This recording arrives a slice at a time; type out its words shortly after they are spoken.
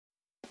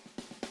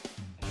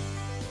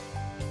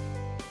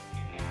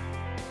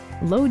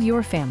Load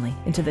your family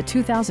into the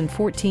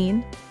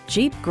 2014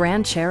 Jeep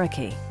Grand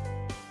Cherokee.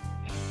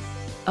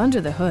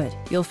 Under the hood,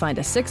 you'll find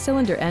a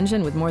 6-cylinder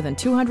engine with more than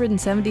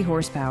 270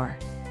 horsepower,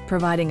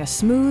 providing a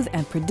smooth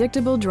and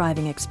predictable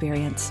driving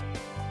experience.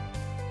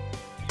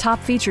 Top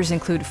features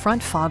include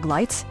front fog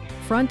lights,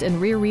 front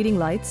and rear reading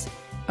lights,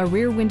 a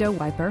rear window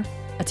wiper,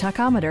 a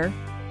tachometer,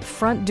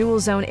 front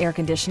dual-zone air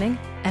conditioning,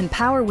 and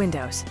power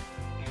windows.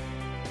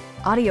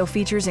 Audio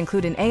features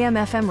include an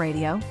AM/FM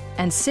radio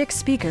and 6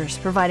 speakers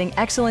providing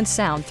excellent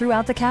sound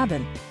throughout the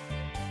cabin.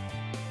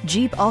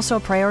 Jeep also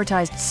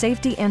prioritized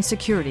safety and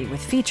security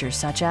with features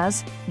such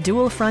as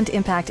dual front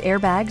impact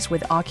airbags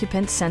with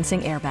occupant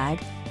sensing airbag,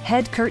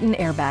 head curtain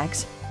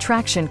airbags,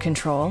 traction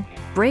control,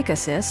 brake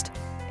assist,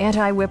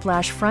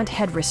 anti-whiplash front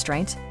head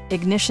restraint,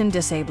 ignition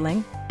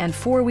disabling, and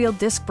 4-wheel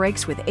disc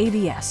brakes with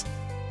ABS.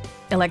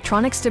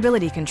 Electronic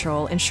stability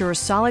control ensures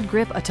solid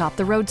grip atop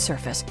the road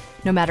surface,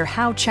 no matter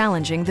how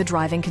challenging the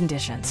driving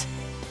conditions.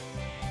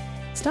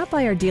 Stop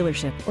by our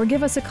dealership or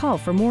give us a call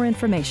for more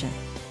information.